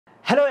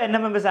Hello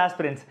NMMS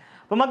aspirants.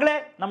 അപ്പോൾ മക്കളെ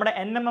നമ്മുടെ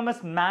NMMS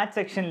മാത്സ്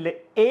സെക്ഷനിൽ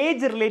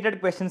ഏജ് റിലേറ്റഡ്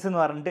ക്വസ്റ്റ്യൻസ് എന്ന്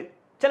പറഞ്ഞിട്ട്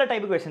ചില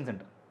ടൈപ്പ് ക്വസ്റ്റ്യൻസ്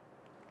ഉണ്ട്.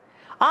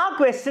 ആ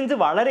ക്വസ്റ്റ്യൻസ്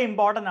വളരെ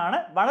ഇമ്പോർട്ടൻ്റ് ആണ്.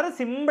 വളരെ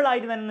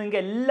സിമ്പിളായിട്ട് തന്നെ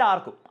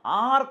നിങ്ങൾക്ക്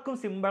ആർക്കും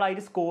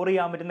സിമ്പിളായിട്ട് സ്കോർ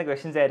ചെയ്യാൻ പറ്റുന്ന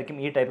ക്വസ്റ്റ്യൻസ് ആയിരിക്കും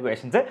ഈ ടൈപ്പ്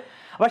ക്വസ്റ്റ്യൻസ്.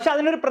 പക്ഷേ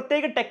അതിനൊരു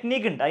പ്രത്യേക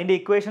ടെക്നീക്ക് ഉണ്ട്. അതിൻ്റെ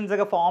ഇക്വേഷൻസ്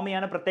ഒക്കെ ഫോം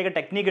ചെയ്യാൻ പ്രത്യേക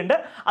ടെക്നീക്ക് ഉണ്ട്.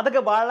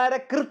 അതൊക്കെ വളരെ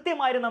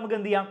കൃത്യമായിട്ട് നമുക്ക്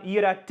എന്ത് ചെയ്യാം, ഈ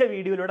ഒരു ഒറ്റ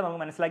വീഡിയോയിലൂടെ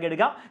നമുക്ക്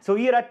മനസ്സിലാക്കിയെടുക്കാം. സോ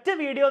ഈ ഒരു ഒറ്റ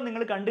വീഡിയോ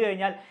നിങ്ങൾ കണ്ടു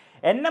കഴിഞ്ഞാൽ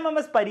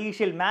NMMS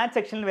പരീക്ഷയിൽ മാത്സ്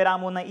സെക്ഷനിൽ വരാൻ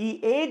പോകുന്ന ഈ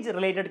ഏജ്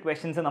റിലേറ്റഡ്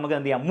ക്വസ്റ്റ്യൻസ് നമുക്ക്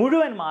എന്ത് ചെയ്യാം,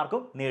 മുഴുവൻ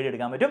മാർക്കും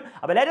നേടിയെടുക്കാൻ പറ്റും.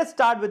 അപ്പോൾ let us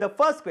start with the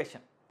first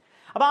question.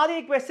 അപ്പോൾ ആദ്യം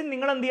ഈ ക്വസ്റ്റ്യൻ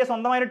നിങ്ങൾ എന്ത് ചെയ്യുക,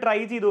 സ്വന്തമായിട്ട് ട്രൈ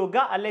ചെയ്ത്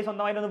നോക്കുക, അല്ലെങ്കിൽ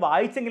സ്വന്തമായിട്ട് ഒന്ന്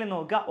വായിച്ചെങ്കിലും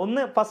നോക്കുക.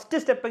 ഒന്ന് ഫസ്റ്റ്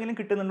സ്റ്റെപ്പ് എങ്കിലും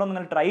കിട്ടുന്നുണ്ടോ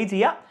നിങ്ങൾ ട്രൈ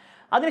ചെയ്യുക.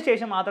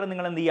 അതിനുശേഷം മാത്രം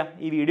നിങ്ങൾ എന്ത് ചെയ്യുക,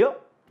 ഈ വീഡിയോ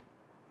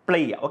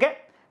പ്ലേ ചെയ്യുക. ഓക്കെ,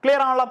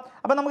 ക്ലിയർ ആണല്ലോ?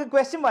 അപ്പോൾ നമുക്ക്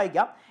ക്വസ്റ്റ്യൻ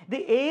വായിക്കാം. The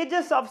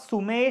ages of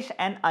Sumesh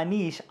and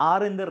Aneesh are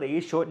in the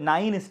ratio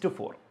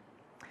 9:4.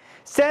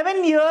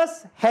 7 years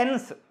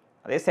hence,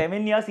 അതായത്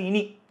 7 years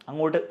ഇനി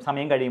അങ്ങോട്ട്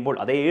സമയം കഴിയുമ്പോൾ,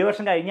 അത് 7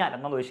 വർഷം കഴിഞ്ഞാൽ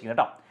എന്നാണ് ഉദ്ദേശിക്കുന്നത്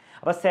കേട്ടോ.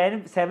 അപ്പോൾ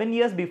 7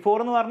 years ബിഫോർ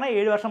എന്ന് പറഞ്ഞാൽ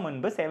 7 വർഷം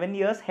മുൻപ്, 7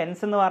 years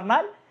ഹെൻസ് എന്ന്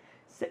പറഞ്ഞാൽ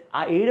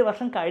 7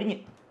 വർഷം കഴിഞ്ഞ്.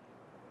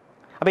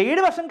 അപ്പോൾ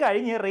 7 വർഷം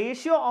കഴിഞ്ഞ്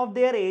ratio of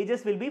their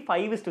ages will be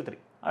 5:3.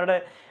 അവരുടെ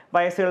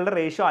വയസ്സുകളുടെ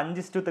റേഷ്യോ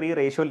 5:3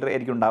 റേഷ്യോയിൽ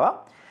ആയിരിക്കും ഉണ്ടാവുക.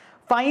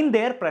 Fine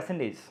there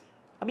percentage.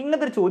 അപ്പോൾ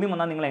ഇങ്ങനത്തെ ഒരു ചോദ്യം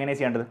വന്നാൽ നിങ്ങൾ എങ്ങനെ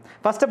ചെയ്യേണ്ടത്?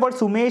 ഫസ്റ്റ് ഓഫ് ഓൾ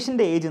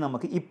സുമേഷിൻ്റെ ഏജ്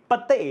നമുക്ക്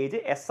ഇപ്പോഴത്തെ ഏജ്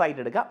S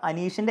ആയിട്ട് എടുക്കാം,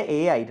 അനീഷിൻ്റെ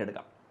A ആയിട്ട്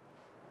എടുക്കാം.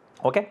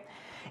 ഓക്കെ,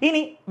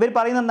 ഇനി ഇവർ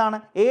പറയുന്നത് എന്താണ്?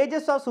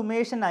 Ages of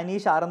Sumesh and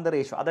Aneesh are in the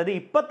ratio, അതായത്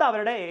ഇപ്പോഴത്തെ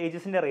അവരുടെ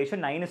ഏജസിൻ്റെ റേഷ്യോ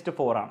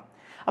 9:4 ആണ്.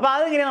 അപ്പോൾ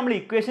അതിങ്ങനെ നമ്മൾ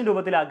ഇക്വേഷൻ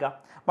രൂപത്തിലാക്കുക.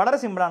 വളരെ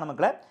സിമ്പിളാണ്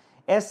മക്കളെ.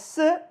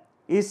 S:A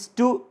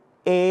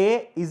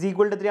ഇസ്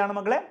ഈക്വൽ ടു 3 ആണ്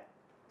മക്കളെ.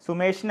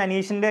 സുമേഷിൻ്റെ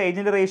അനീഷിൻ്റെ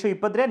ഏജിൻ്റെ റേഷ്യോ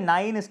ഇപ്പോൾ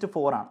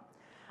 9:4 ആണ്.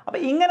 അപ്പോൾ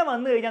ഇങ്ങനെ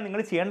വന്നു കഴിഞ്ഞാൽ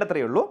നിങ്ങൾ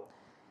ചെയ്യേണ്ടത്രയേ ഉള്ളൂ,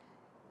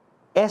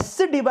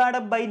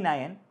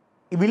 S/9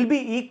 will be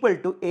equal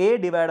to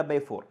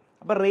A/4.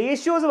 അപ്പോൾ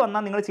റേഷ്യോസ്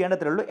വന്നാൽ നിങ്ങൾ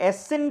ചെയ്യേണ്ടത്രേ ഉള്ളൂ,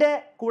 എസിൻ്റെ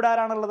കൂടെ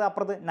ആരാണുള്ളത്,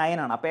 അപ്പുറത്ത് 9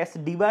 ആണ്. അപ്പോൾ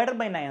S/9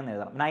 എന്ന്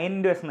എഴുതണം, 9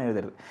 × S എന്ന്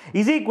എഴുതരുത്.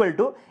 ഈസ് ഈക്വൽ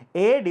ടു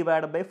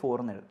A/4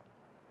 എന്ന് എഴുതും.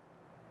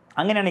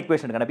 അങ്ങനെയാണ്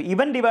ഇക്വേഷൻ എടുക്കുന്നത്. അപ്പോൾ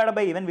ഇവൻ ഡിവൈഡ്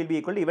ബൈ ഇവൻ വിൽ ബി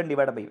ഈക്വൽ ടു ഇവൻ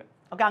ഡിവൈഡ് ബൈ ഇവൻ.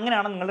 ഓക്കെ,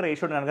 അങ്ങനെയാണ് നിങ്ങൾ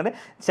റേഷ്യോ എടുക്കുന്നത്.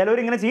 ചിലവർ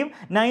ഇങ്ങനെ ചെയ്യും,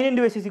 9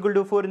 × S is equal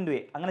to 4 ×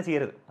 A. അങ്ങനെ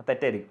ചെയ്യരുത്, അത്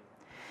തെറ്റായിരിക്കും.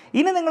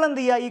 ഇനി നിങ്ങൾ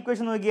എന്ത് ചെയ്യുക, ഈ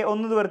ഇക്വേഷൻ നോക്കിയാൽ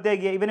ഒന്ന്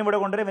വൃത്തിയാക്കിയാൽ ഇവൻ ഇവിടെ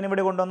കൊണ്ടുവരും, ഇവൻ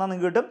ഇവിടെ കൊണ്ടുവന്നാൽ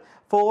നിങ്ങൾക്ക് കിട്ടും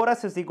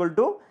 4S is equal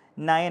to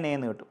 9A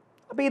എന്ന് കിട്ടും.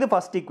 അപ്പോൾ ഇത്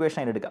ഫസ്റ്റ് ഇക്വേഷൻ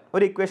ആയിട്ട് എടുക്കാം.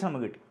 ഒരു ഇക്വേഷൻ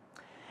നമുക്ക് കിട്ടും.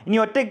 ഇനി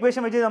ഒറ്റ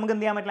ഇക്വേഷൻ വെച്ച് നമുക്ക്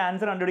എന്ത് ചെയ്യാൻ പറ്റില്ല,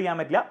 ആൻസർ കണ്ടുപിടിക്കാൻ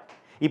പറ്റില്ല.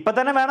 ഇപ്പം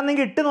തന്നെ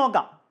വേണമെന്നെങ്കിൽ ഇട്ട്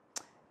നോക്കാം.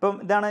 ഇപ്പം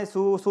ഇതാണ്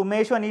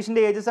സുമേഷും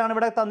അനീഷിൻ്റെ ഏജസ് ആണ്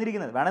ഇവിടെ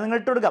തന്നിരിക്കുന്നത്. വേണമെങ്കിൽ നിങ്ങൾ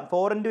ഇട്ട് കൊടുക്കാം.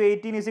 4 ×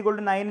 18 ഈസ് ഈക്വൽ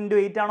ടു 9 ×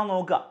 8 ആണോ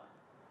നോക്കുക.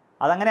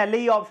 അതങ്ങനെ അല്ല,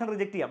 ഈ ഓപ്ഷൻ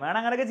റിജക്ട് ചെയ്യാം, വേണം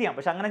അങ്ങനെയൊക്കെ ചെയ്യാം.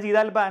 പക്ഷേ അങ്ങനെ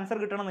ചെയ്താൽ ഇപ്പോൾ ആൻസർ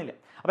കിട്ടണമെന്നില്ല.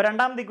 അപ്പോൾ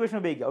രണ്ടാമത്തെ ഇക്വേഷൻ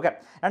ഉപയോഗിക്കുക. ഓക്കെ,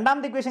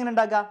 രണ്ടാമത്തെ ഇക്വേഷൻ ഇങ്ങനെ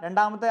ഉണ്ടാക്കുക.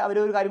 രണ്ടാമത്തെ അവർ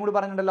ഒരു കാര്യം കൂടി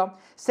പറഞ്ഞിട്ടുണ്ടല്ലോ,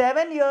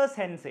 7 years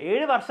ഹെൻസ്,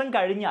 7 വർഷം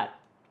കഴിഞ്ഞാൽ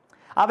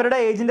അവരുടെ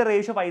ഏജിൻ്റെ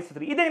റേഷ്യോ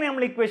 5:3. ഇതെങ്ങനെ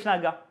നമ്മൾ ഇക്വേഷൻ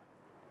ആക്കുക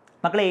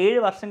മക്കളെ? 7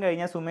 വർഷം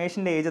കഴിഞ്ഞാൽ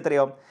സുമേഷിൻ്റെ ഏജ്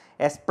എത്രയാവും?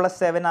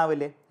 S+7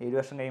 ആവില്ലേ 7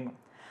 വർഷം കഴിയുമ്പോൾ.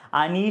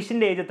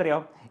 അനീഷിൻ്റെ ഏജ്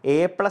എത്രയാവും?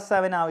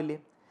 A+7 ആവില്ലേ.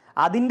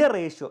 അതിൻ്റെ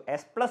റേഷ്യോ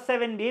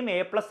S+7ൻ്റെയും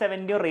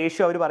A+7ൻ്റെയും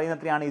റേഷ്യോ അവർ പറയുന്നത്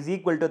എത്രയാണ്? ഈസ്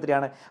ഈക്വൽ ടു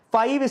എത്രയാണ്?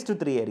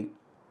 5:3 ആയിരിക്കും.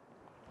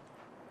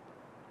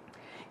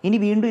 ഇനി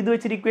വീണ്ടും ഇത്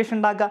വെച്ചൊരു ഇക്വേഷൻ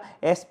ഉണ്ടാക്കുക.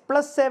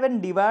 S+7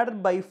 divided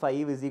by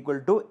 5 is equal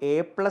to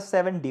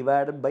A+7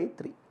 divided by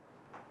 3.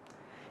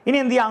 ഇനി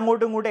എന്ത് ചെയ്യുക,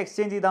 അങ്ങോട്ടും ഇങ്ങോട്ടും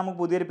എക്സ്ചേഞ്ച് ചെയ്താൽ നമുക്ക്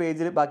പുതിയൊരു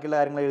പേജിൽ ബാക്കിയുള്ള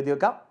കാര്യങ്ങൾ എഴുതി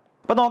വെക്കാം.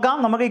 അപ്പോൾ നോക്കാം,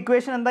 നമുക്ക്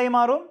ഇക്വേഷൻ എന്തായി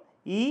മാറും?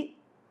 ഈ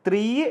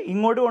 3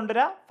 ഇങ്ങോട്ട്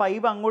കൊണ്ടുവരാം,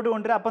 5 അങ്ങോട്ട്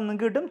കൊണ്ടുവരാം. അപ്പം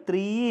നിങ്ങൾക്ക് കിട്ടും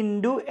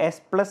 3 ×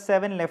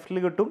 S+7 ലെഫ്റ്റിൽ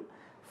കിട്ടും,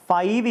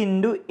 5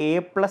 ×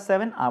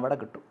 A+7 അവിടെ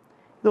കിട്ടും.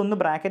 ഇതൊന്ന്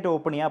ബ്രാക്കറ്റ്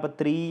ഓപ്പൺ ചെയ്യുക. അപ്പോൾ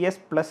 3S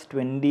 +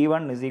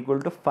 21 is equal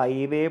to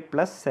 5A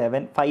 +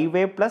 7,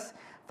 5A +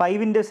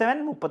 5 × 7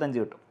 35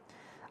 കിട്ടും.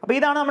 അപ്പോൾ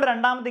ഇതാണ് നമ്മുടെ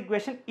രണ്ടാമത്തെ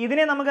ഇക്വേഷൻ.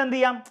 ഇതിനെ നമുക്ക് എന്ത്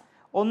ചെയ്യാം,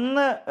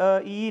 ഒന്ന്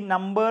ഈ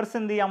നമ്പേഴ്സ്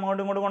എന്ത് ചെയ്യാം,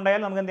 അങ്ങോട്ടും ഇങ്ങോട്ട്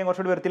കൊണ്ടുപോയാൽ നമുക്ക് എന്ത് ചെയ്യാം,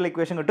 കുറച്ചുകൂടി വൃത്തിയുള്ള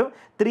ഇക്വേഷൻ കിട്ടും.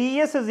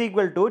 3S ഇസ്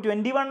ഈക്വൽ ടു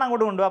 21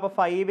 അങ്ങോട്ട് കൊണ്ടുപോകും. അപ്പോൾ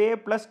 5A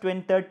 +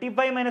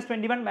 35 -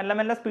 21 മെല്ലെ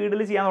മെല്ലെ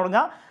സ്പീഡിൽ ചെയ്യാൻ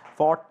തുടങ്ങുക,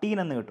 14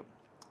 എന്ന് കിട്ടും.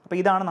 അപ്പോൾ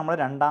ഇതാണ് നമ്മുടെ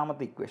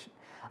രണ്ടാമത്തെ ഇക്വേഷൻ.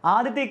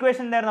 ആദ്യത്തെ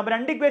ഇക്വേഷൻ എന്തായിരുന്നു? അപ്പോൾ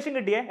 2 ഇക്വേഷൻ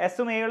കിട്ടിയേ,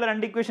 എസും എയുള്ള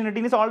 2 ഇക്വേഷൻ കിട്ടി.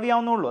 ഇനി സോൾവ്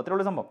ചെയ്യാവുന്നുള്ളൂ, അത്രേ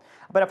ഉള്ളൂ സംഭവം.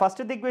 അപ്പോൾ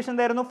ഫസ്റ്റത്തെ ഇക്വേഷൻ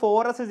എന്തായിരുന്നു?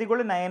 4S is equal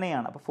to 9A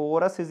ആണ്. അപ്പോൾ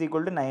 4S is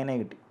equal to 9A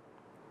കിട്ടി.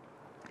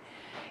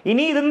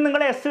 ഇനി ഇതിൽ നിന്ന്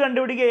നിങ്ങൾ S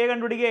കണ്ടുപിടിക്കുക, A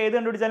കണ്ടുപിടിക്കുക, ഏത്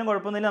കണ്ടുപിടിച്ചാലും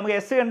കുഴപ്പമൊന്നുമില്ല. നമുക്ക്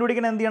S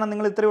കണ്ടുപിടിക്കണം എന്ത് ചെയ്യണം,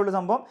 നിങ്ങൾ ഇത്രയേ ഉള്ളൂ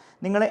സംഭവം.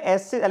 നിങ്ങൾ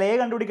A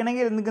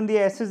കണ്ടുപിടിക്കണമെങ്കിൽ നിങ്ങൾക്ക് എന്ത്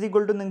ചെയ്യുക, S ഇസ്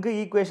ഈക്വൽ ടു നിങ്ങൾക്ക്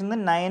ഈ ഇക്വേഷനിൽ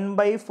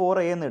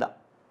 9/4A എന്ന് ഇടാം.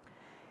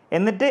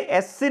 എന്നിട്ട്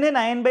എസ്സിന്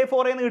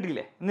 9/4A എന്ന്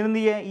കിട്ടിയില്ലേ, എന്നിട്ട് എന്ത്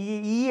ചെയ്യുക,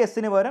 ഈ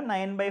എസ്സിന് പകരം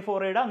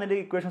 9/4 ഇടാം. എന്നിട്ട്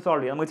ഇക്വേഷൻ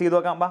സോൾവ് ചെയ്യാം. നമുക്ക് ചെയ്ത്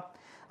നോക്കാം.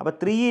 അപ്പോൾ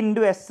 3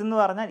 × S എന്ന്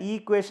പറഞ്ഞാൽ ഈ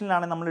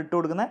ഇക്വേഷനിലാണ് നമ്മൾ ഇട്ട്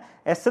കൊടുക്കുന്നത്.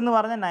 S എന്ന്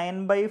പറഞ്ഞാൽ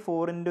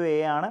 9/4 × A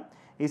ആണ്,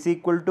 ഈസ്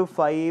ഈക്വൽ ടു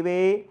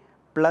 5A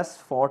 +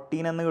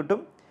 14 എന്ന്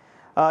കിട്ടും.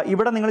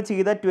 ഇവിടെ നിങ്ങൾ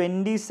ചെയ്ത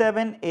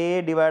 27A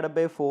ഡിവൈഡ്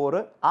ബൈ 4,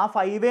 ആ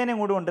 5A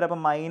കൂടി കൊണ്ടുവരാം.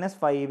 അപ്പം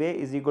 -5A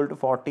ഇസ് ഈക്വൽ ടു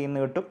 14 എന്ന്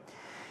കിട്ടും.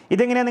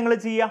 ഇതെങ്ങനെയാണ് നിങ്ങൾ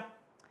ചെയ്യുക,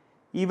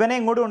 ഇവനെ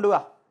ഇങ്ങോട്ട്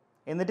കൊണ്ടുപോവുക,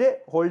 എന്നിട്ട്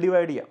ഹോൾ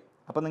ഡിവൈഡ് ചെയ്യുക.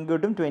 അപ്പോൾ നിങ്ങൾക്ക്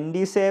കിട്ടും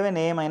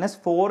 27A -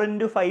 4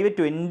 × 5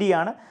 20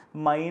 ആണ്,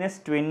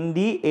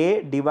 -20A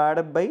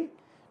ഡിവൈഡ് ബൈ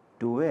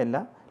 2A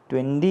അല്ല,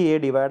 20A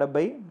ഡിവൈഡ്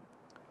ബൈ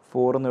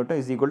 4 എന്ന് കിട്ടും,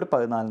 ഇസ് ഈക്വൽ ടു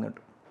 14 എന്ന്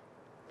കിട്ടും.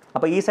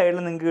 അപ്പോൾ ഈ സൈഡിൽ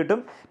നിങ്ങൾക്ക് കിട്ടും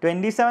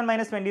 27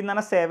 - 20 എന്ന്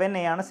പറഞ്ഞാൽ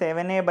 7A ആണ്.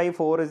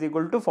 7A/4 ഇസ്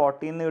ഈക്വൽ ടു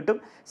 14 എന്ന് കിട്ടും.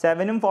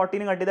 7ഉം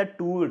 14ഉം കട്ട് ചെയ്താൽ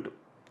 2 കിട്ടും.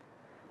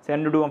 7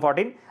 into 2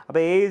 14.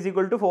 അപ്പോൾ A is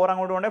equal to 4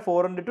 അങ്ങോട്ട് കൊണ്ടേ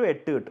 4 into 2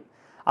 8 കിട്ടും.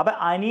 അപ്പോൾ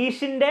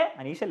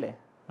അനീഷല്ലേ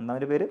എന്താ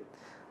ഒരു പേര്,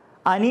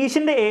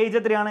 അനീഷിൻ്റെ ഏജ്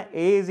എത്രയാണ്?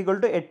 A is equal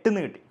to 8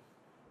 എന്ന് കിട്ടി.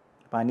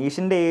 അപ്പോൾ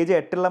അനീഷിൻ്റെ ഏജ്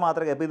 8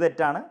 മാത്രമേ, അപ്പോൾ ഇത്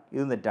തെറ്റാണ്,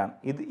 ഇതും തെറ്റാണ്.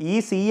 ഇത് ഈ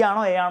C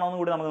ആണോ A ആണോ എന്ന്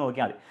കൂടി നമുക്ക്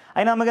നോക്കിയാൽ മതി.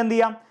 അതിന് നമുക്ക് എന്ത്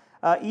ചെയ്യാം,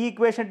 ഈ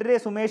ഇക്വേഷൻ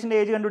ഇട്ടിട്ട് സുമേഷിൻ്റെ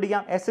ഏജ്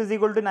കണ്ടുപിടിക്കാം. S is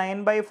equal to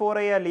 9/4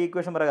 A അല്ലേ ഈ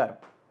ഇക്വേഷൻ പ്രകാരം.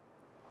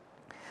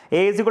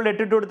 A is equal to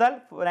 8 ഇട്ട് കൊടുത്താൽ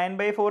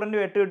 9/4 into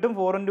 8 കിട്ടും.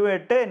 4 into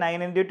 8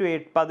 9 into 2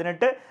 8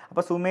 18.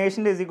 അപ്പോൾ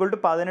സുമേഷിൻ്റെ is equal to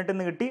 18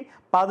 എന്ന് കിട്ടി.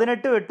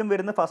 18 8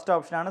 വരുന്ന ഫസ്റ്റ്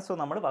ഓപ്ഷനാണ്. സോ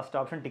നമ്മൾ ഫസ്റ്റ്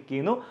ഓപ്ഷൻ ടിക്ക്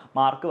ചെയ്യുന്നു,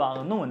 മാർക്ക്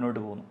വാങ്ങുന്നു, മുന്നോട്ട്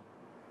പോകുന്നു.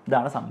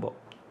 ഇതാണ് സംഭവം.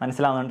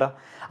 മനസ്സിലാവുന്നുണ്ടോ?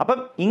 അപ്പം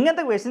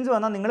ഇങ്ങനത്തെ ക്വസ്റ്റ്യൻസ്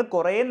വന്നാൽ നിങ്ങൾ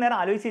കുറേ നേരം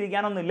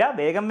ആലോചിച്ചിരിക്കാനൊന്നുമില്ല.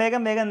 വേഗം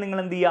നിങ്ങൾ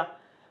എന്ത് ചെയ്യുക,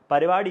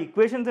 പരിപാടി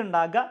ഇക്വേഷൻസ്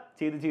ഉണ്ടാക്കുക,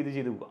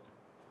 ചെയ്ത് പോവുക.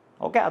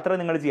 ഓക്കെ, അത്ര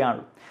നിങ്ങൾ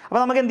ചെയ്യാനുള്ളൂ. അപ്പോൾ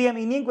നമുക്ക് എന്ത് ചെയ്യാം,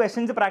 ഇനിയും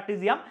ക്വസ്റ്റ്യൻസ് പ്രാക്ടീസ്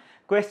ചെയ്യാം.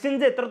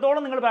 ക്വസ്റ്റ്യൻസ്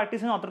എത്രത്തോളം നിങ്ങൾ പ്രാക്ടീസ്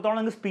ചെയ്യുന്നു അത്രത്തോളം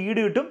നിങ്ങൾക്ക് സ്പീഡ്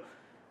കിട്ടും.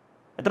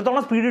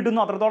 എത്രത്തോളം സ്പീഡ്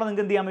കിട്ടുന്നു അത്രത്തോളം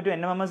നിങ്ങൾക്ക് എന്ത് ചെയ്യാൻ പറ്റും,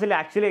 NMMS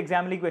ആക്ച്വലി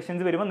എക്സാമിൽ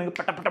ക്വസ്റ്റ്യൻസ് വരുമ്പോൾ നിങ്ങൾക്ക്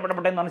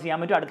പെട്ടെന്ന് പറഞ്ഞ് ചെയ്യാൻ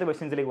പറ്റും. അടുത്ത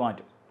ക്വസ്റ്റ്യൻസിലേക്ക് പോകാൻ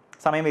പറ്റും,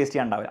 സമയം വേസ്റ്റ്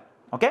ചെയ്യാൻ ഉണ്ടാവില്ല.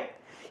 ഓക്കെ,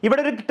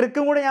 ഇവിടെ ഒരു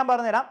ട്രിക്കും കൂടി ഞാൻ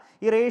പറഞ്ഞുതരാം.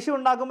 ഈ റേഷ്യോ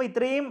ഉണ്ടാക്കുമ്പോൾ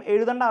ഇത്രയും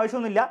എഴുതേണ്ട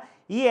ആവശ്യമൊന്നുമില്ല.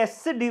 ഈ S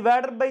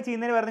ഡിവൈഡഡ് ബൈ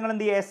ചെയ്യുന്നതിന് വേറെ നിങ്ങൾ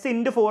എന്ത് ചെയ്യുക, S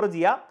into 4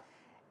 ചെയ്യുക,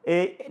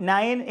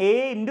 9 A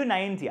into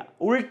 9 ചെയ്യുക,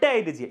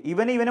 ഉൾട്ടായിട്ട് ചെയ്യുക.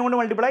 ഇവനെ കൊണ്ട്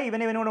മൾട്ടിപ്ലൈ,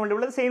 ഇവനെ കൊണ്ട്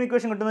മൾട്ടിപ്ലൈ, സെയിം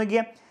ഇക്വേഷൻ കിട്ടും.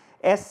 നോക്കിയാൽ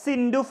S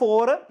into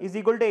 4 is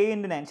equal to A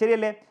into 9,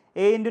 ശരിയല്ലേ?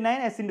 A into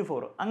 9 S into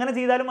 4 അങ്ങനെ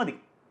ചെയ്താലും മതി.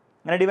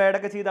 അങ്ങനെ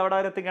ഡിവൈഡൊക്കെ ചെയ്ത് അവിടെ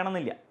വരെ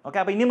എത്തിക്കണമെന്നില്ല. ഓക്കെ,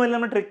 അപ്പോൾ ഇനി മുതൽ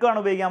നമ്മൾ ട്രിക്കാണ്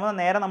ഉപയോഗിക്കാൻ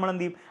പോകുന്നത്. നേരെ നമ്മൾ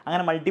എന്ത് ചെയ്യും,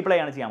 അങ്ങനെ മൾട്ടിപ്ലൈ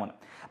ആണ് ചെയ്യാൻ പോകുന്നത്.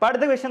 അപ്പോൾ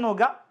അടുത്ത ക്വസ്റ്റ്യൻ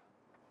നോക്കുക.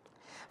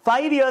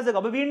 5 years ago.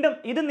 അപ്പോൾ വീണ്ടും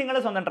ഇത് നിങ്ങൾ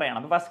സ്വന്തം ട്രൈ ആണ്.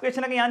 അപ്പോൾ ഫസ്റ്റ്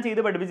ക്വസ്റ്റ്യനൊക്കെ ഞാൻ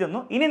ചെയ്ത് പഠിപ്പിച്ചു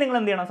തന്നു. ഇനി നിങ്ങൾ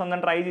എന്ത് ചെയ്യണം, സ്വന്തം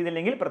ട്രൈ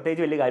ചെയ്തില്ലെങ്കിൽ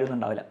പ്രത്യേകിച്ച് വലിയ കാര്യമൊന്നും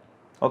ഉണ്ടാവില്ല.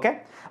 ഓക്കെ,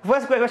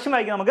 ഫസ്റ്റ് ക്വസ്റ്റ്യൻ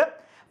വായിക്കാം നമുക്ക്.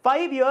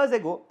 5 years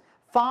ago,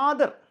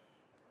 ഫാദർ,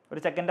 ഒരു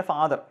ചെക്കൻ്റെ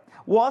father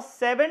was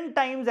 7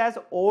 times as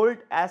old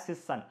as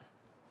his son.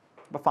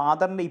 അപ്പോൾ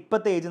ഫാദറിൻ്റെ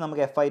ഇപ്പോഴത്തെ ഏജ്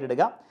നമുക്ക് F ആയിട്ട്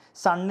എടുക്കാം,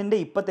 സണ്ണിൻ്റെ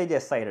ഇപ്പോഴത്തെ ഏജ്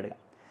S ആയിട്ട് എടുക്കാം.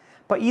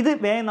 അപ്പോൾ ഇത്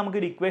വേഗം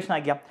നമുക്കൊരു ഇക്വേഷൻ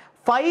ആക്കിയാം.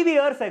 5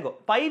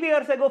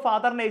 years ago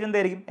ഫാദറിൻ്റെ ഏജ്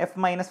എന്തായിരിക്കും? F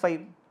 -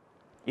 5.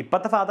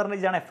 ഇപ്പോഴത്തെ ഫാദറിൻ്റെ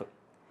ഏജാണ് F.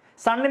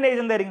 സണ്ണിൻ്റെ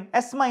ഏജ് എന്തായിരിക്കും?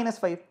 S -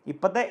 5.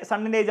 ഇപ്പോഴത്തെ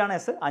സണ്ണിൻ്റെ ഏജാണ്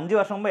S. 5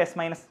 വർഷം മുമ്പ് S -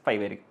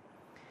 5 ആയിരിക്കും.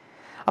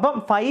 അപ്പം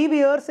 5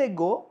 years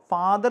ago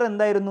ഫാദർ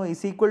എന്തായിരുന്നു?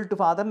 Is equal to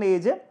ഫാദറിൻ്റെ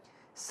age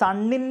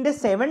സണ്ണിൻ്റെ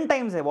 7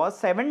 times, was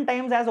 7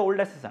 times as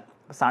old as sun.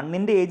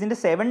 സണ്ണിൻ്റെ ഏജിൻ്റെ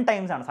 7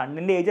 times ആണ്.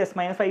 സണ്ണിൻ്റെ ഏജ് S -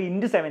 5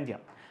 into 7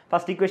 ചെയ്യണം.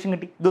 ഫസ്റ്റ് ഇക്വേഷൻ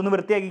കിട്ടി. ഇതൊന്ന്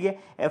വൃത്തിയാക്കിക്കേ.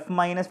 F -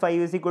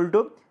 5 is equal to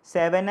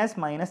 7s -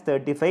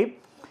 35.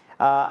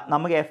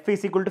 നമുക്ക് F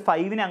is equal to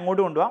 5നെ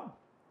അങ്ങോട്ട് കൊണ്ടുപോകാം,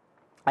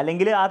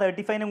 അല്ലെങ്കിൽ ആ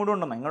 35നെ കൂടെ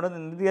കൊണ്ടുവന്നു. ഇങ്ങോട്ട്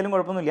എന്ത് ചെയ്താലും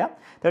കുഴപ്പമൊന്നുമില്ല.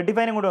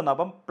 35നെ കൂടെ വന്നു.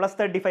 അപ്പം പ്ലസ്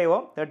 35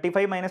 ആവും.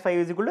 35 - 5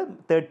 is equal to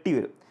 30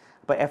 വരും.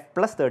 അപ്പോൾ F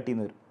 + 30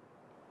 എന്ന് വരും,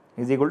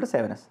 is equal to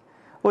 7s.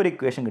 ഒരു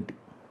ഇക്വേഷൻ കിട്ടി.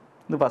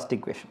 ഇത് ഫസ്റ്റ്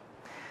ഇക്വേഷൻ.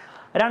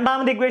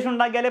 രണ്ടാമത്തെ ഇക്വേഷൻ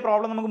ഉണ്ടാക്കിയാലേ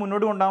പ്രോബ്ലം നമുക്ക്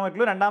മുന്നോട്ട് കൊണ്ടുപോകാൻ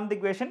പറ്റുള്ളൂ. രണ്ടാമത്തെ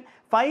ഇക്വേഷൻ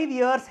 5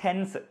 years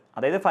hence,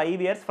 അതായത് 5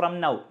 years from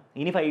now,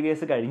 ഇനി 5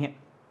 years കഴിഞ്ഞ്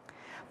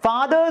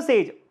fathers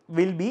age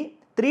will be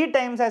 3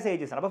 times as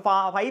ages. അപ്പോൾ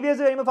 5 years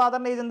കഴിയുമ്പോൾ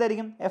ഫാദറിൻ്റെ ഏജ്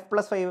എന്തായിരിക്കും? F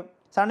 + 5.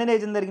 സണ്ണിൻ്റെ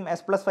ഏജ് എന്തായിരിക്കും?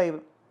 S + 5.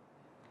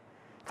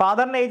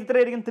 ഫാദറിൻ്റെ ഏജ്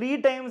എത്രയായിരിക്കും? 3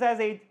 times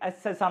ആസ്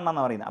സൺ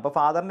എന്നാണ് പറയുന്നത്. അപ്പോൾ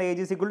ഫാദറിൻ്റെ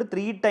age is equal to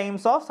 3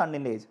 times of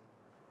സണ്ണിൻ്റെ age.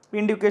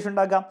 വീണ്ടും ഇക്വേഷൻ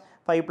ഉണ്ടാക്കാം.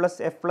 5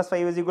 + F +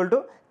 5 is equal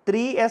to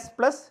 3s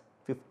 +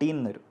 15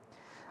 എന്ന് വരും.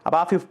 അപ്പോൾ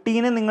ആ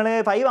 15 നിങ്ങൾ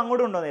 5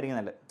 അങ്ങോട്ട് കൊണ്ടുവന്നായിരിക്കും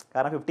നല്ലത്,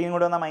 കാരണം 15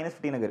 കൂടെ വന്നാൽ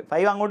 -15 ഒക്കെ വരും.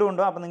 5 അങ്ങോട്ട്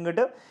കൊണ്ടുപോകാം. അപ്പോൾ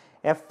നിങ്ങൾക്ക്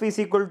F is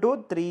equal to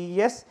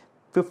 3s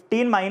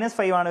 15 -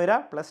 5 ആണ് വരിക,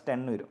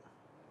 +10 വരും.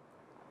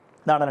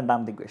 ഇതാണ്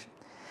രണ്ടാമത്തെ ഇക്വേഷൻ.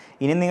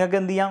 ഇനി നിങ്ങൾക്ക്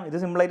എന്ത് ചെയ്യാം, ഇത്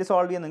സിമ്പിളായിട്ട്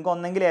സോൾവ് ചെയ്യാം. നിങ്ങൾക്ക്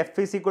ഒന്നെങ്കിൽ F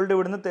is equal to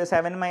ഇവിടുന്ന്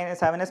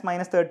 7s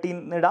 - 13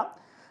 ഇടാം,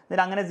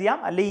 എന്നിട്ട് അങ്ങനെ ചെയ്യാം.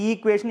 അല്ലെങ്കിൽ ഈ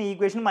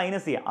ഇക്വേഷൻ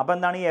മൈനസ് ചെയ്യാം. അപ്പോൾ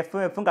എന്താണ്, ഈ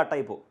എഫും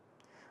കട്ടായി പോകും.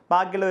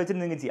 ബാക്കിയുള്ള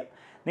വെച്ചിട്ട് നിങ്ങൾക്ക് ചെയ്യാം.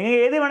 നിങ്ങൾക്ക്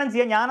ഏത് വേണം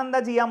ചെയ്യാം. ഞാൻ എന്താ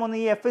ചെയ്യാൻ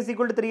പോകുന്നത്, ഈ F is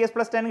equal to 3s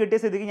 + 10 കിട്ടിയ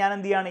സ്ഥിതിക്ക് ഞാൻ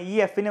എന്ത് ചെയ്യാണ്, ഈ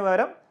Fന്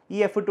പകരം ഈ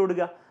F ഇട്ട്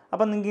കൊടുക്കുക.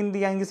 അപ്പം നിങ്ങൾക്ക് എന്ത്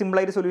ചെയ്യാം, എനിക്ക്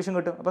സിമ്പിളായിട്ട് സൊല്യൂഷൻ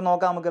കിട്ടും. അപ്പോൾ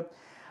നോക്കാം നമുക്ക്.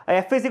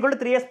 F is equal to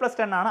 3s +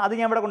 10 ആണ്, അത്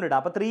ഞാൻ ഇവിടെ കൊണ്ടിടാം.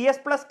 അപ്പോൾ 3s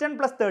 + 10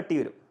 + 30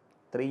 വരും.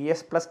 3s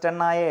 + 10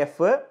 ആയ F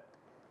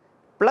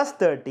 +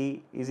 30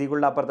 is equal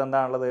to അപ്പുറത്ത്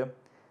എന്താണുള്ളത്,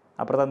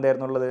 അപ്പുറത്ത്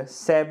എന്തായിരുന്നു ഉള്ളത്,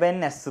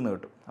 7s എന്ന്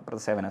കിട്ടും.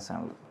 അപ്പുറത്ത് 7s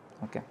ആണുള്ളത്.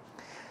 ഓക്കെ,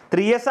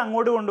 3s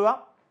അങ്ങോട്ട് കൊണ്ടുപോകാം.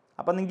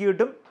 അപ്പം നിങ്ങൾക്ക്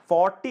കിട്ടും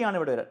 40 ആണ്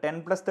ഇവിടെ വരിക.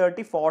 10 +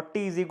 30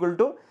 40 is equal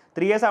to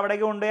 3s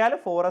അവിടേക്ക് കൊണ്ടുപോയാൽ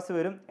 4s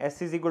വരും. S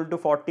is equal to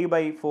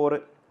 40/4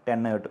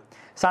 10 കിട്ടും.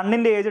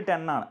 സണ്ണിൻ്റെ ഏജ്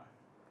 10 ആണ്.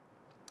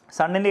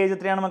 സണ്ണിൻ്റെ ഏജ്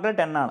എത്രയാണ് മക്കളെ?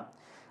 10 ആണ്.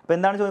 അപ്പോൾ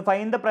എന്താണ് ചോദിച്ചത്,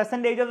 find the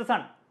present age of the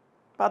sun.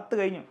 10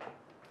 കഴിഞ്ഞു.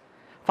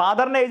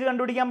 ഫാദറിൻ്റെ ഏജ്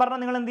കണ്ടുപിടിക്കാൻ പറഞ്ഞാൽ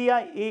നിങ്ങൾ എന്ത്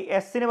ചെയ്യുക, ഈ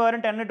എസ്സിന് പകരം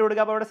 10 ഇട്ട്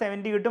കൊടുക്കുക. അപ്പോൾ അവിടെ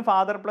 70 കിട്ടും.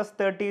 ഫാദർ +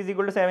 30 is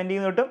equal to 70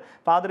 എന്ന് കിട്ടും.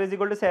 Father is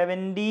equal to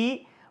 70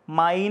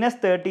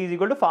 - 30 is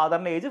equal to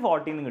ഫാദറിൻ്റെ age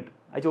 40 എന്ന് കിട്ടും.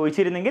 അത്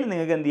ചോദിച്ചിരുന്നെങ്കിൽ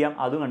നിങ്ങൾക്ക് എന്ത് ചെയ്യാം,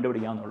 അതും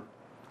കണ്ടുപിടിക്കാവുന്നുള്ളൂ.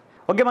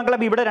 ഓക്കെ മക്കളെ,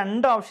 അപ്പോൾ ഇവിടെ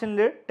 2 ഓപ്ഷനിൽ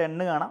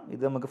 10 കാണാം,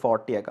 ഇത് നമുക്ക്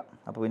 40 ആക്കാം.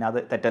 അപ്പോൾ പിന്നെ അത്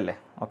തെറ്റല്ലേ?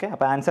 ഓക്കെ,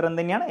 അപ്പോൾ ആൻസർ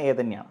എന്ത് തന്നെയാണ്? A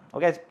തന്നെയാണ്.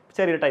 ഓക്കെ,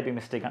 ചെറിയൊരു ടൈപ്പിംഗ്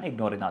മിസ്റ്റേക്കാണ്,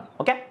 ഇഗ്നോർ ചെയ്യുന്നത്.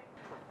 ഓക്കെ,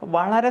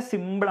 വളരെ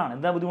സിമ്പിളാണ്.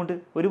 എന്താ ബുദ്ധിമുട്ട്?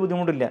 ഒരു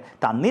ബുദ്ധിമുട്ടില്ല.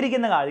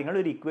 തന്നിരിക്കുന്ന കാര്യങ്ങൾ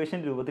ഒരു ഇക്വേഷൻ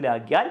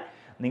രൂപത്തിലാക്കിയാൽ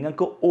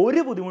നിങ്ങൾക്ക്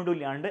ഒരു ബുദ്ധിമുട്ടും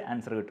ഇല്ലാണ്ട്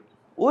ആൻസർ കിട്ടും,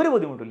 ഒരു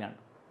ബുദ്ധിമുട്ടും ഇല്ലാണ്ട്.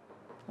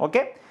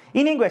 ഓക്കെ,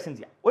 ഇനിയും ക്വസ്റ്റ്യൻ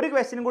ചെയ്യാം. ഒരു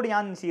ക്വസ്റ്റ്യൻ കൂടി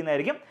ഞാൻ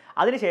ചെയ്യുന്നതായിരിക്കും.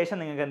 അതിനുശേഷം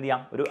നിങ്ങൾക്ക് എന്ത്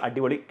ചെയ്യാം, ഒരു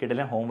അടിപൊളി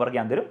കിടലൻ ഹോംവർക്ക്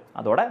ഞാൻ തരും.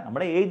 അതോടെ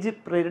നമ്മുടെ ഏജ്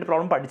റിലേറ്റഡ്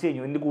പ്രോബ്ലം പഠിച്ചു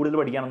കഴിഞ്ഞു, ഇതിന് കൂടുതൽ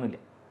പഠിക്കാനൊന്നുമില്ല.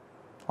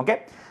 ഓക്കെ,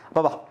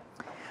 അപ്പോൾ വാ.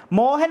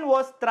 Mohan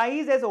was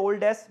thrice as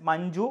old as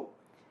Manju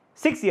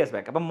 6 years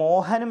back. അപ്പം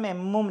മോഹനും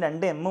എമ്മും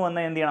രണ്ട് എമ്മും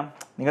വന്നാൽ എന്ത് ചെയ്യണം?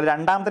 നിങ്ങൾ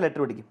രണ്ടാമത്തെ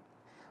ലെറ്റർ പിടിക്കും.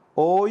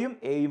 ഓയും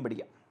എയും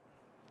പിടിക്കാം.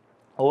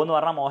 ഓ എന്ന്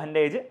പറഞ്ഞാൽ മോഹൻ്റെ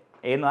ഏജ്,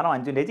 എ എന്ന് പറഞ്ഞാൽ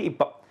മഞ്ജുവിൻ്റെ ഏജ്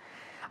ഇപ്പം.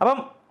 അപ്പം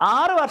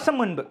 6 വർഷം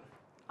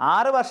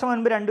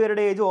മുൻപ്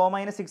രണ്ടുപേരുടെ ഏജ്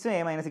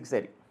O-6ഉം A-6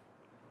 ആയിരിക്കും.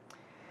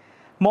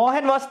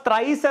 Mohan was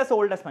thrice as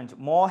old as Manju.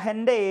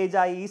 മോഹൻ്റെ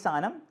ഏജായ ഈ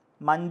സാധനം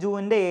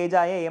മഞ്ജുവിൻ്റെ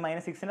ഏജായ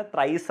A-6ൻ്റെ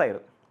ത്രൈസ്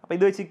ആയിരുന്നു. അപ്പോൾ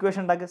ഇത് വെച്ച്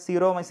ഇക്വേഷൻ ഉണ്ടാക്കുക.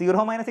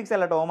 0-6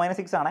 അല്ല കേട്ടോ,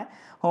 O-6 ആണ്.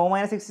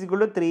 O-6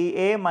 =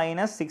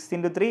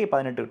 3A-6 × 3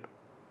 18 കിട്ടും.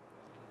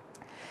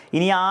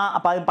 ഇനി ആ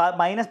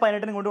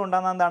 -18 കൊണ്ട്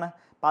കൊണ്ടുവന്നാൽ എന്താണ്?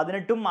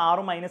 18ഉം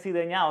 6ഉം മൈനസ് ചെയ്ത്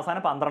കഴിഞ്ഞാൽ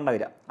അവസാനം 12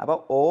 വരിക. അപ്പോൾ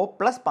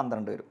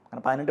O+12 വരും.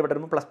 കാരണം 18 ഇവിടെ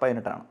വരുമ്പോൾ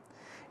 +18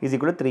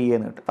 = 3A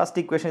എന്ന് കിട്ടും. First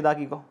equation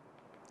ഇതാക്കിക്കോ.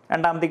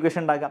 രണ്ടാമത്തെ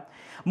ഇക്വേഷൻ ഉണ്ടാക്കാം.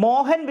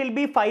 Mohan will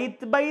be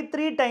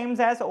 5/3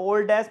 times as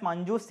old as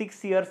Manju 6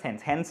 years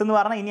hence. Hence എന്ന്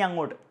പറഞ്ഞാൽ ഇനി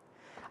അങ്ങോട്ട്.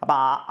 അപ്പോൾ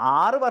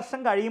 6 വർഷം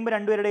കഴിയുമ്പോൾ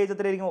രണ്ടുപേരുടെ ഏജ്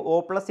എത്രയായിരിക്കും?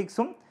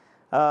 O+6ഉം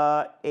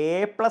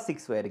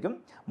A+6 ആയിരിക്കും.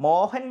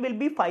 Mohan will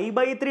be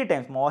 5/3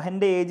 times.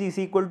 മോഹൻ്റെ age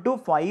 =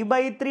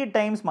 5/3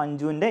 times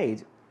മഞ്ജുവിൻ്റെ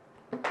age.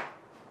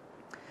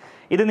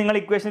 ഇത് നിങ്ങൾ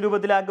ഇക്വേഷൻ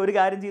രൂപത്തിലാക്കുക. ഒരു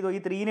കാര്യം ചെയ്തോ, ഈ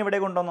 3നെ ഇവിടെ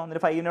കൊണ്ടുവന്നോ,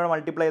 എന്നിട്ട് 5നോട്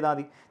മൾട്ടിപ്ലൈ ചെയ്താൽ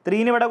മതി.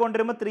 3നെ ഇവിടെ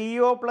കൊണ്ടുവരുമ്പോൾ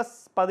 3O +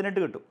 18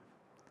 കിട്ടും.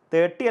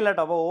 30 അല്ല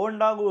കേട്ടോ. അപ്പോൾ O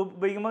ഉണ്ടാകും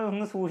ഉപയോഗിക്കുമ്പോൾ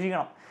ഒന്ന്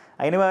സൂക്ഷിക്കണം.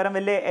 അതിന് പകരം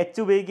വലിയ H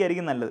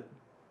ഉപയോഗിക്കുകയായിരിക്കും നല്ലത്.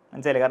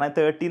 മനസ്സിലായില്ലേ? കാരണം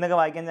 30 എന്നൊക്കെ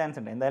വായിക്കാൻ ചാൻസ്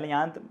ഉണ്ട്. എന്തായാലും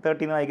ഞാൻ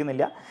 30 എന്ന്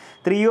വായിക്കുന്നില്ല.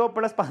 3O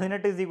 +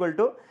 18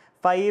 =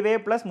 5A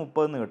 +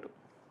 30 എന്ന് കിട്ടും.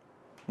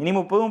 ഇനി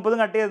 30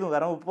 കട്ട് ചെയ്തു,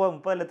 കാരണം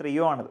 30 അല്ല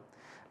 3O ആണത്.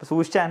 അപ്പോൾ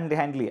സൂക്ഷിച്ച്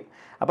ഹാൻഡിൽ ചെയ്യുക.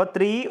 അപ്പോൾ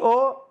 3O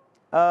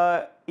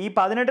ഈ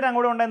 18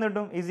 അങ്ങോട്ട് കൊണ്ടുവന്ന്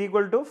കിട്ടും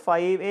 =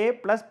 5A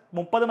 +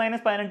 30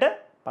 - 18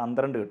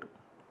 12 കിട്ടും.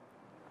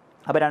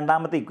 അപ്പോൾ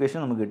രണ്ടാമത്തെ ഇക്വേഷൻ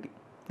നമുക്ക് കിട്ടി.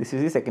 This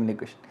is the second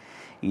equation.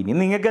 ഇനി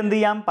നിങ്ങൾക്ക് എന്ത്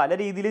ചെയ്യാം? പല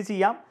രീതിയിൽ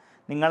ചെയ്യാം.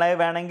 നിങ്ങളെ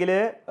വേണമെങ്കിൽ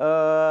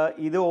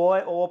ഇത്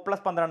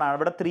O+12 ആണ്.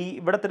 ഇവിടെ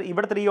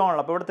 3O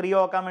ആണല്ലോ. അപ്പോൾ ഇവിടെ 3O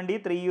ആക്കാൻ വേണ്ടി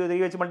 3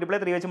 വെച്ച് മൾട്ടിപ്ലൈ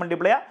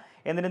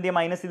എന്നിട്ട് എന്ത് ചെയ്യാം?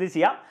 മൈനസ് ഇത്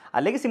ചെയ്യാം.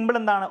 അല്ലെങ്കിൽ സിമ്പിൾ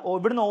എന്താണ്?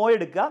 ഇവിടുന്ന് O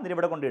എടുക്കുക, എന്നിട്ട്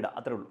ഇവിടെ കൊണ്ടിടുക,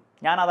 അത്രേ ഉള്ളൂ.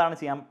 ഞാൻ അതാണ്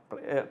ചെയ്യാൻ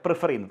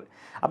പ്രിഫർ ചെയ്യുന്നത്.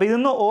 അപ്പോൾ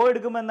ഇതിന്ന് O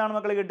എടുക്കുമ്പോൾ എന്താണ്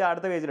മക്കൾ കിട്ടുക?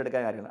 അടുത്ത പേജിൽ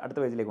എടുക്കാൻ കാര്യങ്ങൾ അടുത്ത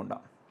പേജിലേക്ക്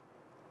ഉണ്ടാകും.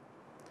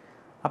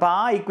 അപ്പോൾ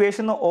ആ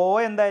ഇക്വേഷൻ O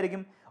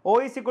എന്തായിരിക്കും? O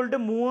 =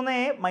 3A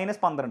 -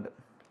 12.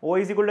 O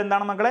 =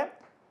 എന്താണ് മക്കളെ?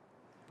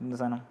 എന്ത്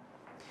സാധനം?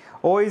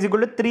 O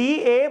 =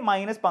 3A -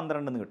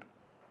 12 എന്ന് കിട്ടും.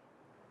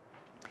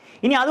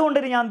 ഇനി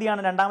അതുകൊണ്ടൊരു ഞാൻ എന്ത്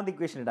ചെയ്യാണ്? രണ്ടാമത്തെ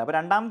ഇക്വേഷൻ ഇടാം. അപ്പോൾ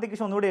രണ്ടാമത്തെ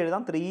ഇക്വേഷൻ ഒന്നുകൂടി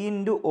എഴുതാം. 3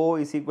 × O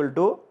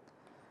 =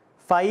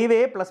 5A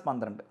 +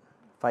 12.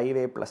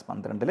 5A +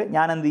 12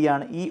 ഞാൻ എന്ത്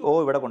ചെയ്യാണ്? ഈ O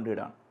ഇവിടെ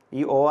കൊണ്ടിടുകയാണ്.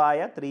 ഈ O ആയ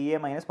 3A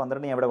 -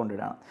 12 ഞാൻ ഇവിടെ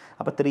കൊണ്ടിടുകയാണ്.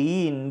 അപ്പോൾ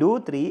 3 ×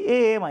 3A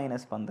 -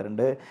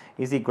 12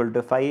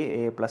 =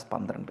 5A +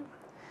 12.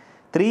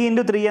 3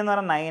 × 3 എന്ന്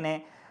പറഞ്ഞാൽ 9.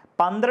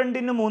 12 ×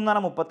 3 എന്ന്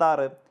പറഞ്ഞാൽ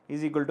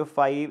 36 =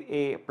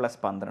 5A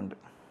 + 12.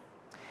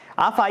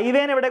 ആ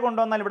 5Aനെ ഇവിടെ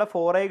കൊണ്ടുവന്നാൽ ഇവിടെ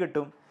 4A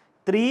കിട്ടും.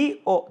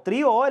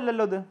 3O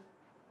അല്ലല്ലോ ഇത്,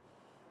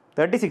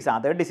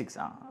 36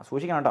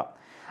 സൂക്ഷിക്കണം കേട്ടോ.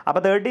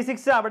 അപ്പോൾ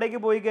 36 അവിടേക്ക്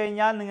പോയി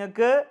കഴിഞ്ഞാൽ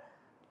നിങ്ങൾക്ക്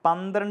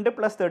 12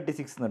 +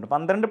 36 എന്ന് കിട്ടും.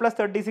 12 +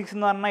 36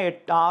 എന്ന് പറഞ്ഞാൽ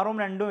 6ഉം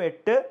 2ഉം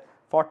 8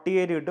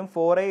 48 കിട്ടും.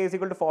 4A =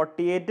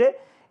 48.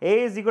 A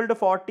 = 48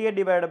 /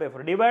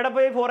 4.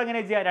 / 4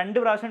 എങ്ങനെ ചെയ്യുക? 2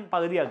 പ്രാവശ്യം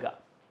പകുതിയാക്കുക.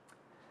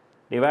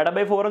 /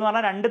 4 എന്ന്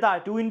പറഞ്ഞാൽ 2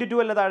 2 × 2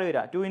 അല്ല താഴെ വരിക,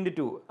 2 ×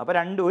 2. അപ്പോൾ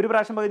ഒരു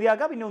പ്രാവശ്യം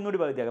പകുതിയാക്കുക, പിന്നെ ഒന്നുകൂടി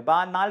പകുതിയാക്കുക. അപ്പോൾ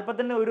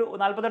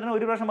 48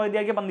 ഒരു പ്രാവശ്യം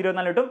പകുതിയാക്കി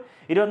 24 കിട്ടും.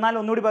 24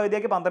 ഒന്നുകൂടി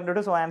പകുതിയാക്കി 12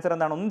 കിട്ടും. സോ ആൻസർ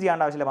എന്താണ്? ഒന്നും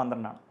ചെയ്യേണ്ട ആവശ്യമില്ല,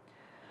 12 ആണ്.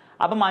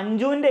 അപ്പോൾ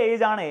മഞ്ജുവിൻ്റെ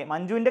ഏജ് ആണ്,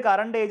 മഞ്ജുവിൻ്റെ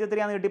കറണ്ട് ഏജ്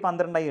എത്രയാണെന്ന് കിട്ടി?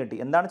 12 കിട്ടി.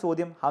 എന്താണ്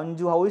ചോദ്യം?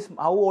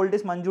 How old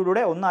is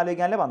മഞ്ജുയുടെ? ഒന്ന്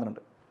ആലോചിക്കാനല്ലേ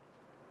 12.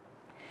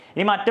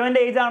 ഇനി മറ്റവൻ്റെ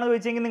ഏജ് ആണെന്ന്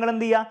ചോദിച്ചെങ്കിൽ നിങ്ങൾ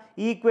എന്ത് ചെയ്യുക?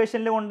 ഈ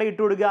ഇക്വേഷനിൽ കൊണ്ട്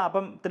ഇട്ട് കൊടുക്കുക.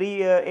 അപ്പം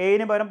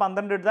Aന് പകരം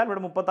 12 എടുത്താൽ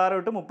ഇവിടെ 36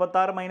 കിട്ടും.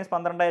 36 -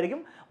 12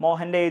 ആയിരിക്കും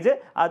മോഹൻ്റെ ഏജ്.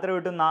 അത്ര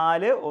കിട്ടും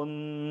 4 1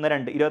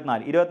 2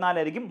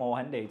 24 ആയിരിക്കും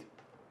മോഹൻ്റെ ഏജ്.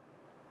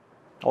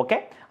 ഓക്കെ.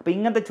 അപ്പോൾ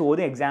ഇങ്ങനത്തെ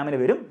ചോദ്യം എക്സാമിന്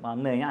വരും.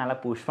 വന്നു കഴിഞ്ഞാൽ നല്ല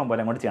പുഷ്പം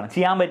പോലെ അങ്ങോട്ട് ചെയ്യണം.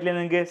 ചെയ്യാൻ പറ്റില്ല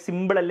നിങ്ങൾക്ക്?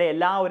 സിമ്പിൾ അല്ലേ?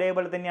 എല്ലാം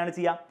ഒരേപോലെ തന്നെയാണ്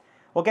ചെയ്യുക.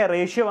 ഓക്കെ.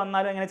 റേഷ്യോ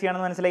വന്നാലും എങ്ങനെ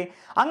ചെയ്യണമെന്ന് മനസ്സിലായി.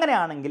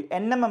 അങ്ങനെയാണെങ്കിൽ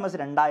NMMS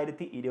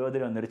 2020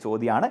 വന്നൊരു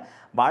ചോദ്യമാണ്.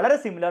 വളരെ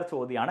സിമിലർ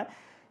ചോദ്യമാണ്.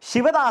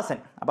 ശിവദാസൻ,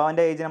 അപ്പോൾ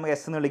അവൻ്റെ ഏജ് നമുക്ക്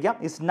S എന്ന് വിളിക്കാം,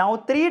 is now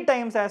 3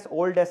 times as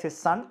old as his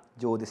son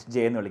Jyothish.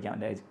 J എന്ന് വിളിക്കാം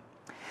അവൻ്റെ ഏജ്.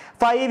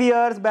 5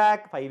 years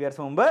ബാക്ക്, 5 years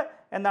മുമ്പ്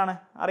എന്താണ്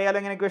അറിയാലോ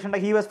എങ്ങനെ ഇക്വേഷൻ ഉണ്ട്?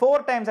 He was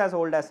 4 times as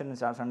old as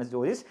sun is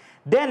Jyothish.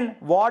 Then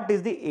what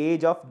is the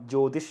age of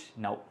Jyothish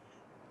now?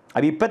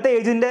 അപ്പോൾ ഇപ്പോഴത്തെ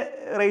ഏജിൻ്റെ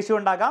റേഷ്യോ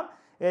ഉണ്ടാക്കാം,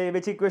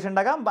 വെച്ച് ഇക്വേഷൻ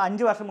ഉണ്ടാക്കാം.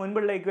 5 വർഷം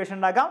മുൻപുള്ള ഇക്വേഷൻ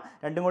ഉണ്ടാക്കാം.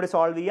 രണ്ടും കൂടി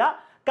സോൾവ്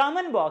ചെയ്യുക.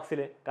 കമൻറ്റ് ബോക്സിൽ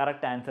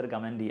കറക്റ്റ് ആൻസർ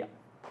കമൻറ്റ് ചെയ്യാം.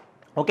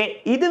 ഓക്കെ.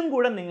 ഇതും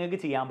കൂടെ നിങ്ങൾക്ക്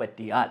ചെയ്യാൻ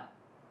പറ്റിയാൽ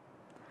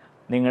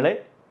നിങ്ങൾ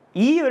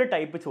ഈ ഒരു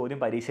ടൈപ്പ് ചോദ്യം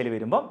പരീക്ഷയിൽ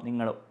വരുമ്പോൾ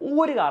നിങ്ങൾ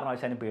ഒരു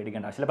കാരണവശാലും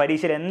പേടിക്കേണ്ട ആവശ്യമില്ല.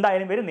 പരീക്ഷയിൽ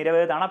എന്തായാലും വരും.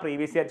 നിരവധി തവണ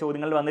പ്രീവിയസ് ഇയർ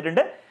ചോദ്യങ്ങൾ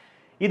വന്നിട്ടുണ്ട്.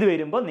 ഇത്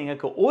വരുമ്പോൾ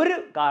നിങ്ങൾക്ക് ഒരു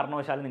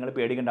കാരണവശാലും നിങ്ങൾ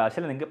പേടിക്കേണ്ട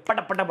ആവശ്യമില്ല. നിങ്ങൾക്ക്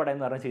പട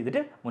എന്ന് പറഞ്ഞ്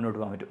ചെയ്തിട്ട് മുന്നോട്ട്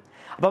പോകാൻ പറ്റും.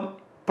 അപ്പം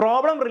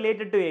പ്രോബ്ലം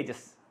റിലേറ്റഡ് ടു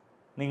ഏജസ്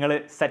നിങ്ങൾ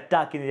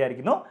സെറ്റാക്കി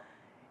വിചാരിക്കുന്നു.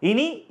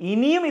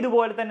 ഇനിയും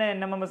ഇതുപോലെ തന്നെ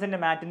NMMSൻ്റെ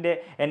മാറ്റിൻ്റെ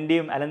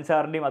എൻ്റെയും അലൻ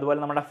സാറിൻ്റെയും അതുപോലെ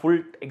നമ്മുടെ ഫുൾ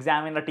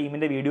എക്സാമിൻ്റെ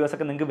ടീമിൻ്റെ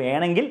വീഡിയോസൊക്കെ നിങ്ങൾക്ക്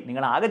വേണമെങ്കിൽ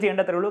നിങ്ങൾ ആകെ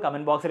ചെയ്യേണ്ടത്രേ ഉള്ളൂ,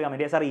 കമൻറ്റ് ബോക്സിൽ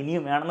കമൻറ്റ് ചെയ്യുക സാർ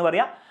ഇനിയും വേണമെന്ന്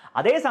പറയാം.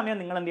 അതേസമയം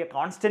നിങ്ങൾ എന്ത് ചെയ്യുക,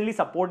 കോൺസ്റ്റൻ്റ്ലി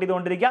സപ്പോർട്ട്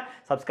ചെയ്തുകൊണ്ടിരിക്കുക.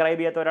 സബ്സ്ക്രൈബ്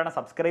ചെയ്യാത്തവരാണ്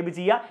സബ്സ്ക്രൈബ്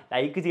ചെയ്യുക,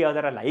 ലൈക്ക്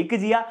ചെയ്യാത്തവരാണ് ലൈക്ക്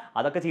ചെയ്യുക,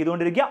 അതൊക്കെ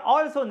ചെയ്തുകൊണ്ടിരിക്കുക.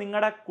 ഓൾസോ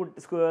നിങ്ങളുടെ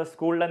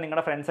സ്കൂളിൽ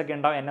നിങ്ങളുടെ ഫ്രണ്ട്സൊക്കെ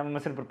ഉണ്ടാവും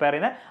NMMSന് പ്രിപ്പയർ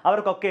ചെയ്യുന്നത്,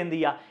 അവർക്കൊക്കെ എന്ത്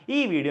ചെയ്യുക, ഈ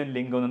വീഡിയോ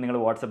ലിങ്ക് ഒന്ന് നിങ്ങൾ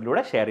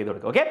വാട്സപ്പിലൂടെ ഷെയർ ചെയ്ത്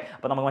കൊടുക്കുക. ഓക്കെ,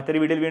 അപ്പോൾ നമുക്ക്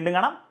മറ്റൊരു വീഡിയോയിൽ വീണ്ടും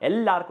കാണാം.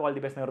 എല്ലാവർക്കും ഓൾ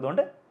ദി ബെസ്റ്റ്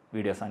നേർന്നുകൊണ്ട്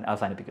വീഡിയോ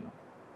അവസാനിപ്പിക്കുന്നു.